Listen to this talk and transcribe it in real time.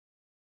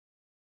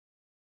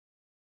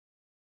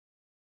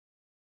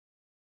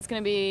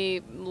going to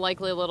be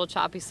likely a little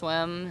choppy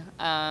swim,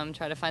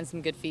 try to find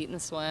some good feet in the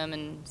swim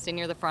and stay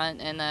near the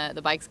front, and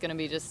the bike's going to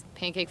be just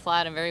pancake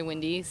flat and very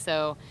windy.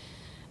 So,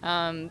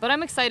 but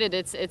I'm excited.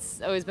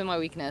 It's always been my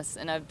weakness,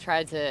 and I've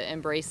tried to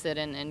embrace it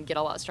and get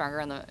a lot stronger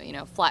on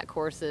the flat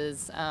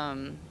courses,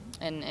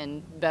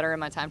 and better in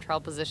my time trial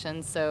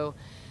positions. So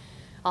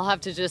I'll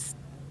have to just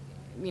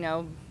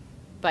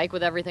bike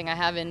with everything I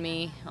have in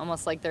me,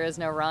 almost like there is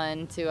no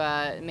run,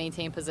 to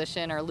maintain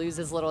position or lose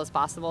as little as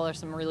possible. There's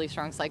some really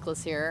strong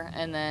cyclists here,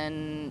 and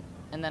then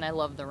I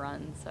love the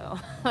run, so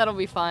that'll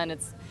be fun.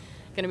 It's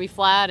going to be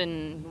flat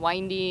and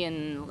windy,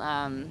 and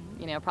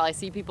probably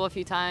see people a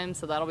few times,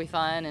 so that'll be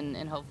fun,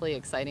 and hopefully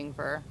exciting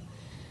for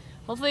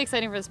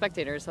the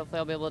spectators. Hopefully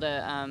I'll be able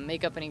to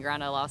make up any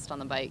ground I lost on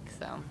the bike.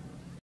 So.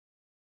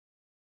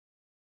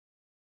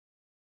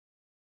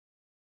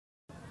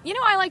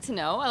 I like to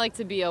know. I like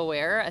to be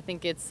aware. I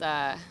think it's,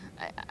 I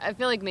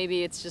feel like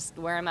maybe it's just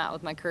where I'm at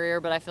with my career,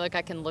 but I feel like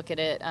I can look at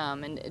it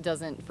and it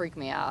doesn't freak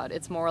me out.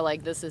 It's more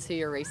like, this is who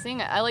you're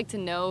racing. I like to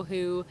know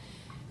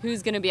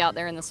who's going to be out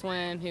there in the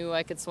swim, who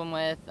I could swim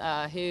with,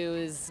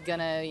 who's going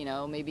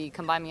to, maybe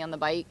come by me on the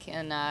bike,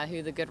 and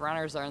who the good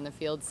runners are in the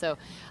field. So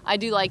I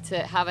do like to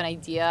have an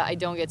idea. I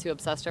don't get too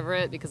obsessed over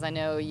it, because I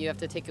know you have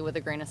to take it with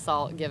a grain of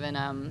salt, given,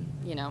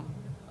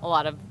 a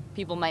lot of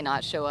people might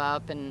not show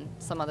up and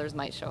some others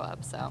might show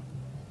up. So.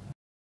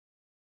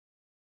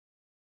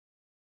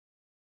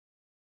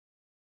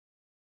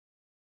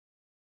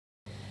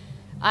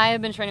 I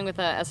have been training with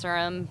a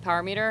SRM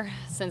power meter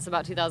since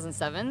about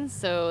 2007,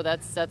 so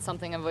that's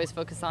something I've always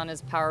focused on,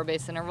 is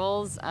power-based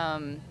intervals.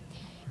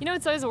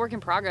 It's always a work in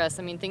progress.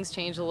 I mean, things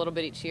change a little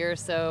bit each year,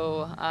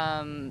 so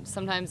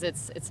sometimes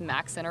it's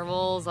max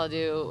intervals. I'll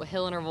do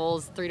hill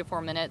intervals 3 to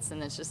 4 minutes,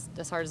 and it's just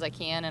as hard as I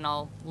can, and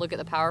I'll look at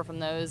the power from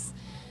those.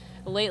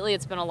 Lately,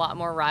 it's been a lot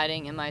more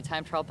riding in my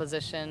time trial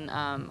position,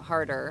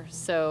 harder.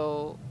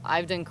 So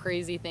I've done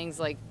crazy things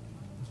like,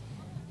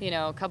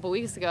 a couple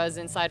weeks ago I was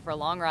inside for a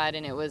long ride,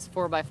 and it was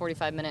 4 by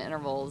 45-minute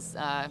intervals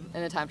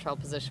in the time trial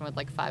position with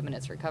like 5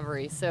 minutes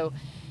recovery. So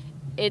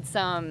it's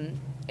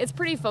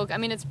pretty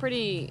it's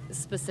pretty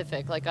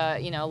specific. Like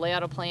lay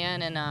out a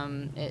plan,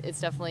 and it's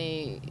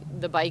definitely,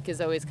 the bike is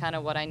always kind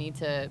of what I need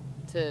to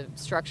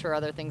structure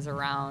other things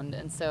around.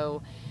 And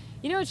so,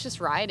 it's just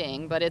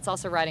riding, but it's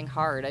also riding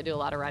hard. I do a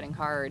lot of riding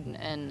hard,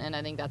 and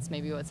I think that's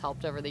maybe what's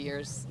helped over the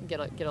years get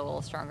a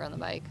little stronger on the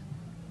bike.